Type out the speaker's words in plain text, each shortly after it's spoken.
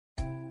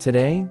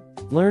Today,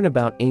 learn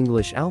about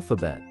English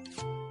alphabet.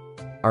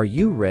 Are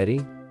you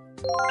ready?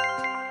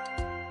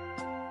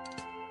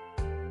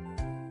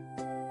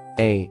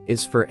 A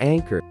is for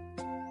anchor.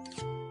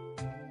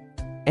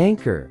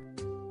 Anchor.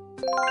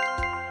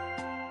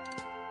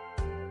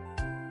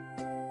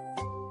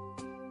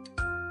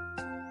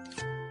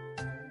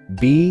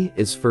 B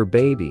is for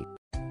baby.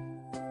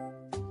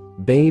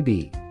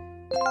 Baby.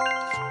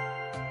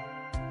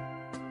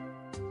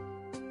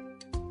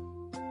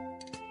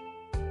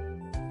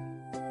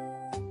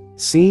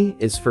 C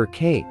is for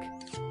cake.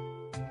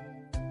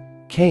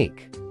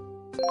 Cake.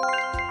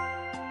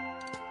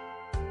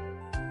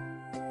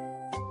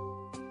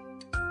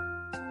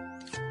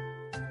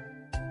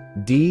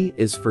 D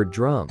is for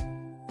drum.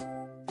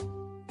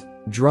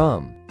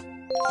 Drum.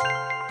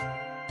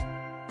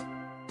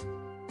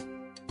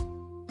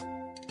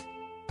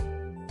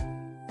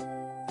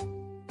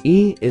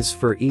 E is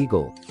for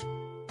eagle.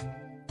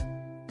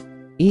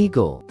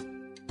 Eagle.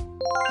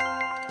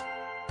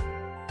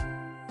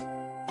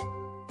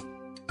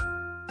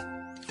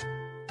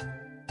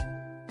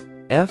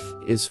 F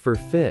is for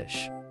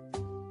fish.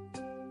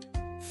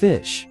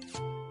 Fish.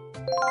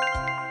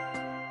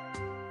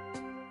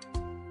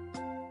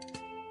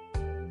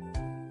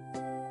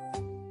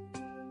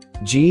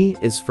 G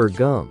is for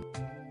gum.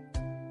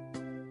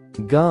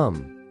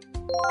 Gum.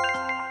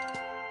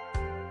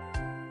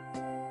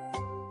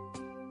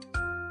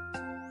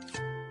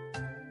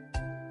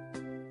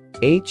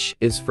 H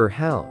is for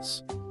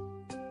house.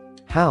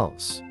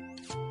 House.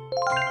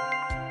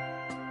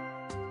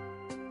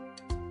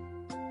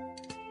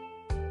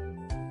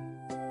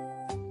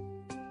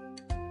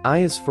 I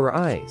is for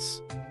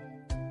ice.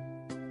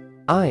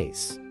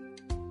 Ice.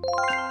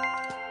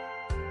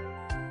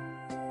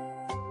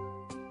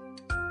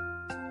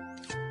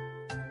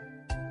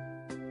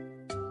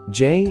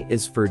 J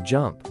is for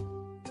jump.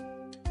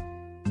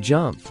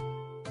 Jump.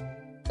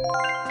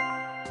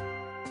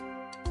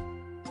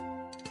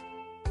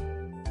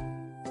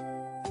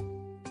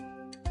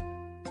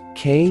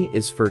 K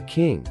is for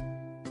king.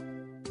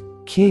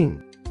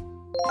 King.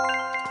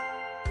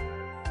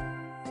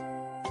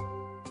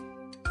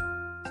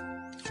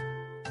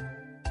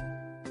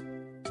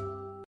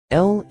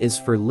 L is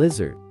for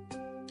lizard.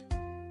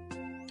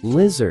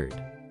 Lizard.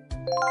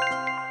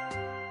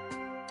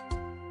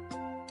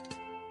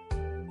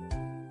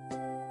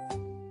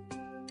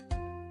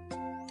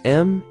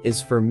 M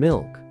is for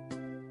milk.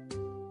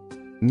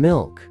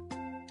 Milk.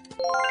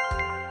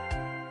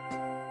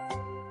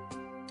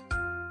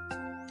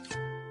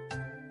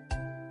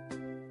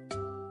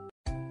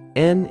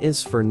 N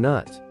is for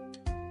nut.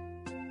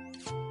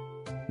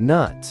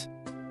 Nut.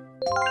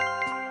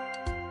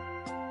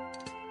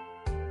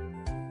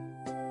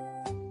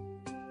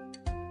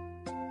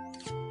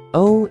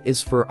 O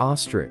is for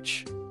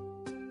ostrich.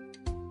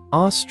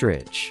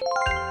 Ostrich.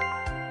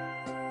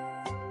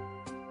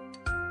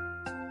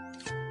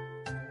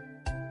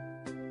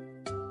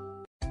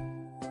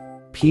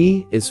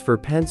 P is for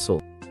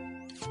pencil.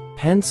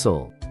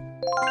 Pencil.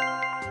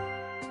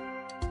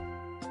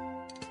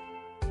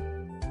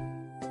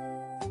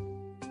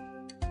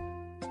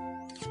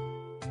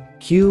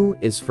 Q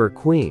is for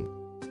queen.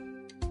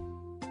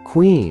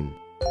 Queen.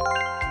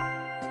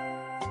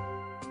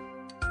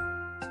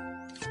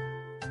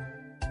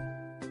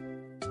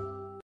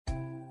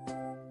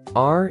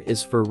 R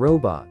is for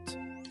robot.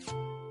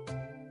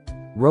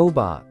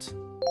 Robot.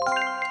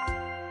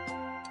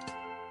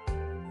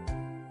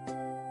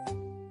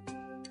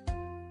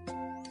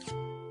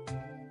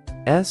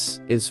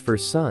 S is for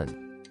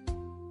sun.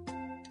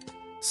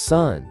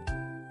 Sun.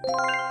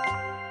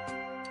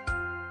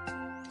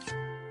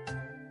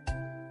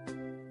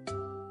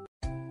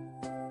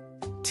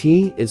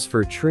 T is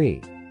for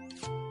tree.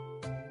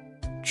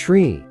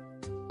 Tree.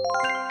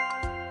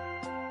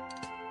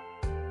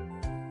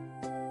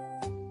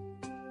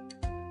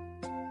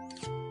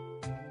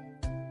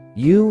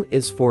 U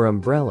is for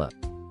umbrella.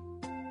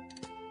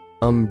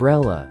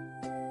 Umbrella.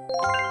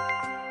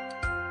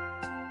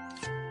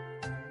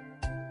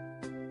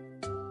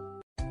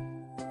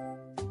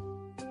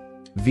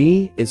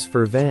 V is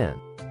for van.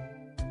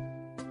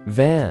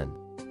 Van.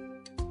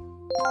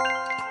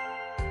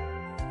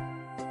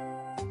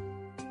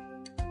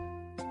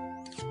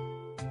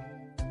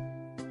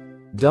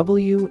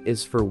 W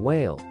is for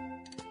whale.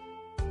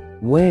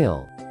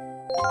 Whale.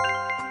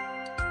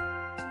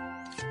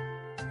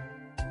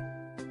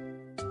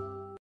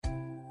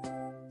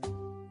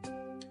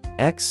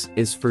 X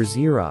is for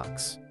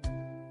Xerox.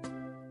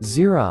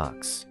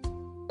 Xerox.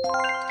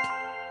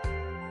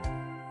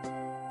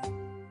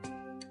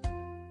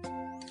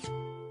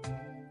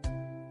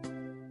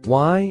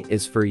 Y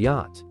is for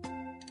yacht.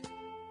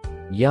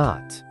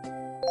 Yacht.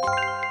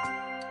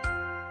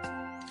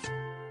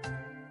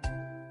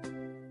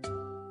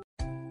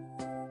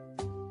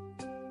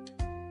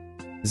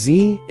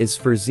 Z is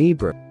for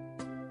zebra.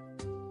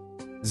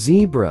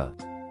 Zebra.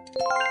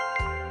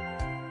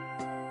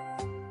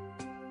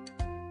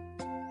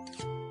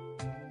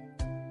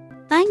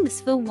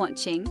 Thanks for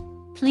watching.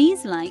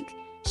 Please like,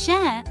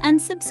 share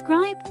and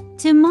subscribe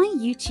to my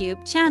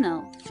YouTube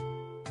channel.